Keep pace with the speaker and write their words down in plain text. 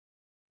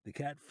The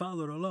cat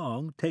followed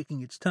along,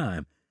 taking its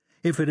time.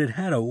 If it had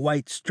had a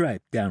white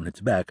stripe down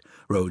its back,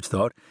 Rhodes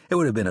thought, it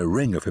would have been a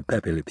ringer for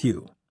Pepe Le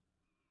Pew.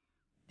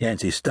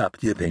 Yancey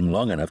stopped yipping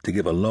long enough to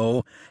give a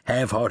low,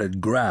 half-hearted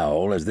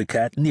growl as the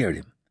cat neared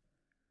him.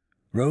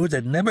 Rhodes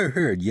had never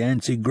heard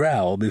Yancey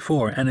growl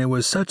before, and it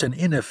was such an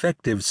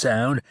ineffective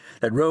sound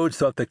that Rhodes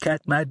thought the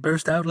cat might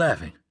burst out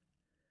laughing.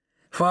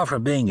 Far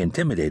from being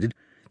intimidated,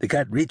 the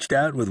cat reached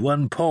out with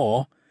one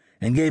paw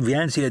and gave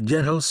Yancey a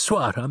gentle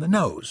swat on the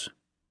nose.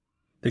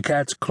 The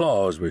cat's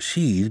claws were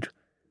sheathed,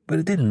 but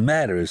it didn't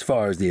matter as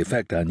far as the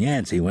effect on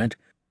Yancey went.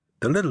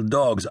 The little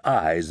dog's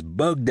eyes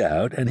bugged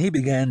out, and he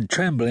began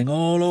trembling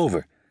all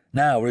over,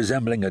 now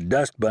resembling a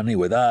dust bunny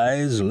with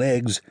eyes,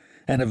 legs,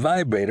 and a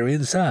vibrator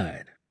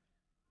inside.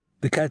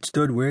 The cat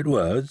stood where it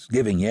was,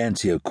 giving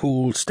Yancey a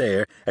cool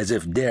stare as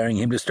if daring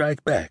him to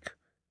strike back.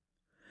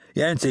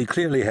 Yancey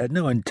clearly had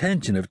no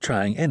intention of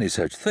trying any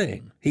such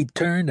thing. He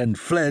turned and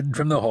fled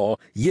from the hall,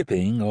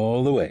 yipping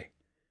all the way.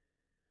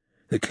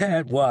 The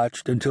cat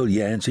watched until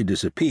Yancey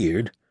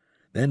disappeared,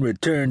 then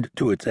returned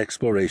to its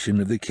exploration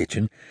of the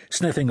kitchen,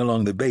 sniffing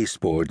along the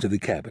baseboards of the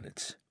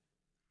cabinets.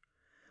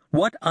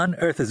 "What on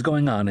earth is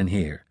going on in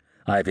here?"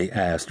 Ivy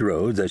asked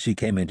Rhodes as she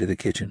came into the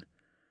kitchen.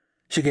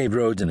 She gave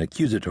Rhodes an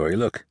accusatory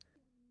look.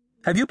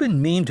 "Have you been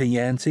mean to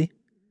Yancey?"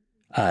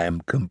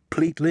 "I'm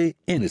completely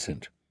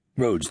innocent,"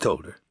 Rhodes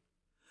told her.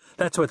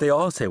 "That's what they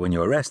all say when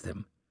you arrest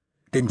them.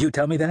 Didn't you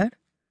tell me that?"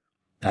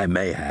 "I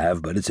may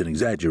have, but it's an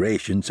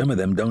exaggeration. Some of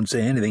them don't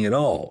say anything at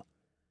all."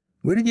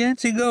 "Where did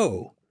Yancey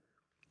go?"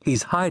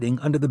 "He's hiding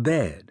under the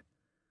bed."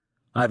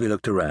 Ivy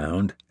looked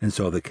around and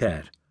saw the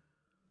cat.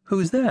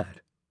 "Who's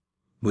that?"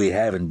 "We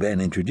haven't been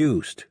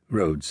introduced,"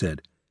 Rhodes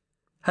said.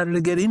 "How did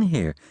it get in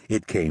here?"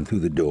 "It came through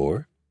the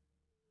door."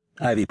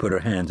 Ivy put her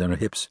hands on her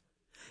hips.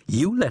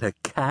 "You let a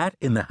cat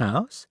in the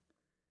house?"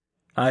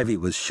 Ivy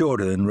was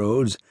shorter than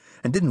Rhodes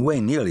and didn't weigh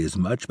nearly as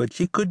much, but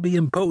she could be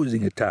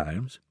imposing at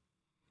times.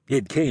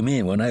 "It came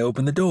in when I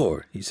opened the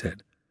door," he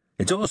said.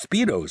 "It's all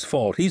Speedo's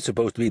fault. He's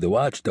supposed to be the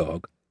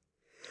watchdog."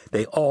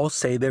 "They all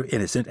say they're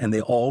innocent, and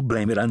they all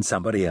blame it on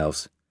somebody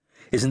else.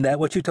 Isn't that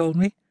what you told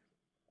me?"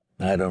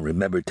 "I don't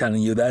remember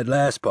telling you that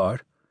last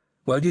part."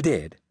 "Well, you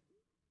did."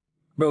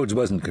 Rhodes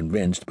wasn't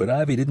convinced, but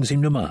Ivy didn't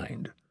seem to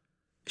mind.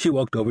 She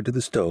walked over to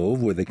the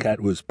stove, where the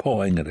cat was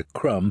pawing at a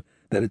crumb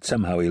that had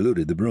somehow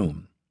eluded the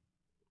broom.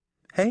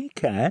 "Hey,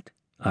 cat,"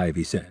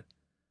 Ivy said.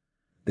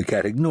 The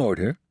cat ignored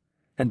her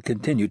and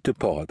continued to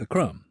paw at the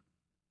crumb.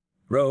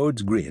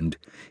 Rhodes grinned.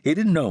 He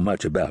didn't know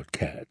much about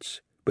cats,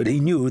 but he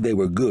knew they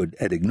were good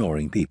at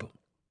ignoring people.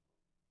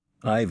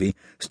 Ivy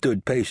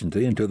stood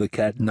patiently until the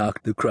cat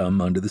knocked the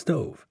crumb under the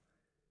stove.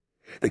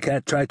 The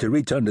cat tried to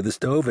reach under the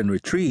stove and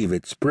retrieve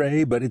its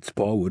prey, but its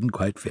paw wouldn't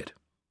quite fit.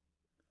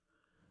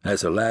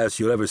 "That's the last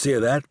you'll ever see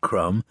of that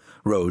crumb,"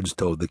 Rhodes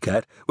told the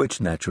cat,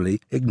 which naturally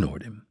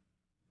ignored him.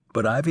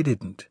 But Ivy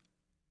didn't.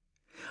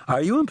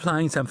 "Are you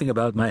implying something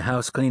about my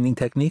house-cleaning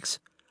techniques?"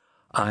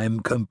 "I'm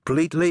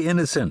completely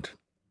innocent,"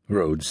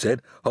 Rhodes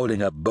said,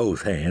 holding up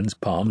both hands,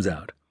 palms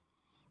out.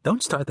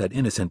 "Don't start that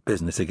innocent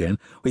business again.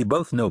 We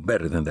both know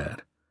better than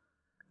that.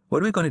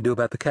 What are we going to do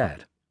about the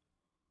cat?"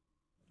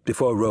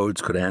 Before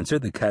Rhodes could answer,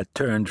 the cat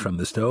turned from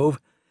the stove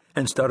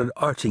and started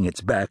arching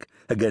its back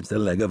against a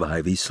leg of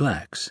Ivy's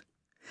slacks.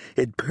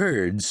 It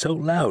purred so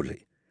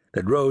loudly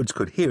that Rhodes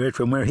could hear it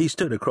from where he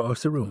stood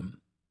across the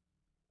room.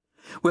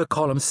 "We'll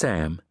call him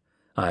Sam,"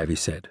 Ivy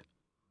said.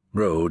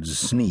 Rhodes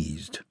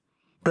sneezed.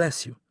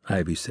 "Bless you,"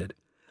 Ivy said.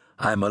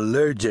 "I'm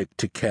allergic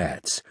to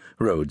cats,"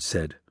 Rhodes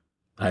said.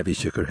 Ivy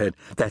shook her head.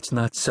 "That's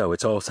not so.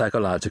 It's all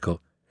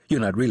psychological.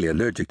 You're not really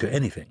allergic to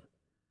anything."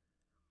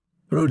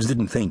 Rhodes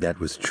didn't think that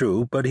was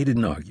true, but he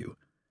didn't argue.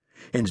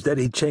 Instead,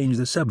 he changed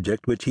the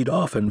subject, which he'd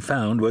often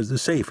found was the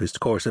safest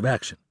course of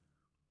action.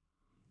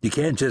 "You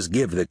can't just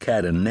give the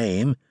cat a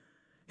name.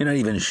 You're not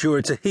even sure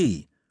it's a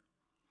he."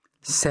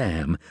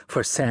 "Sam,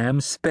 for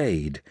Sam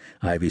Spade,"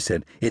 Ivy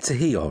said. "It's a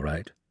he, all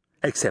right,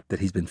 except that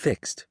he's been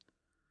fixed."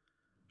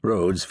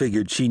 Rhodes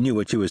figured she knew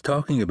what she was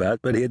talking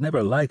about, but he had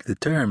never liked the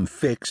term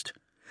fixed,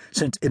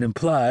 since it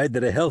implied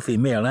that a healthy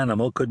male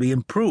animal could be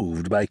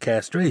improved by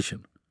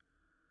castration.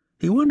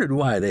 He wondered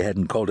why they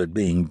hadn't called it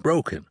being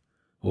broken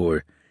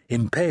or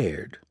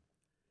impaired.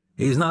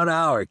 "He's not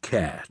our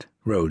cat,"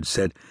 Rhodes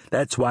said.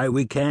 "That's why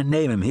we can't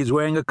name him. He's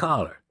wearing a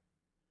collar."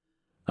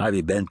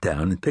 Ivy bent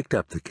down and picked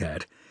up the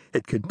cat.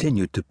 It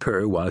continued to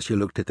purr while she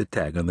looked at the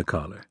tag on the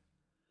collar.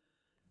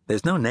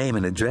 "There's no name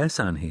and address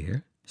on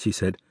here," she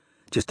said.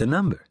 "Just a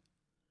number."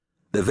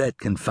 "The vet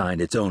can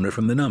find its owner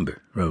from the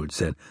number," Rhodes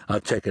said.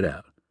 "I'll check it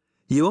out."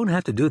 "You won't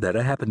have to do that.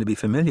 I happen to be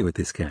familiar with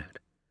this cat.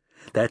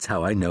 That's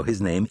how I know his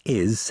name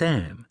is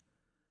Sam."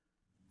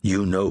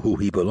 "You know who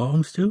he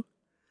belongs to?"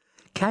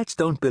 "Cats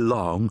don't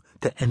belong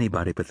to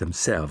anybody but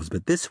themselves,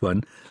 but this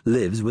one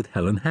lives with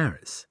Helen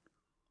Harris."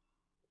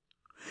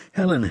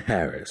 Helen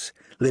Harris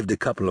lived a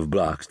couple of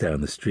blocks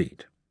down the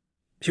street.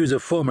 She was a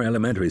former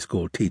elementary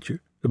school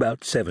teacher,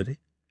 about 70,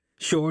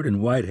 short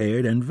and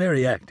white-haired and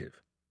very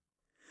active.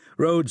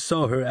 Rhodes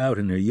saw her out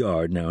in her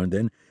yard now and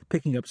then,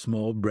 picking up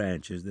small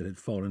branches that had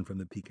fallen from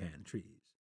the pecan trees.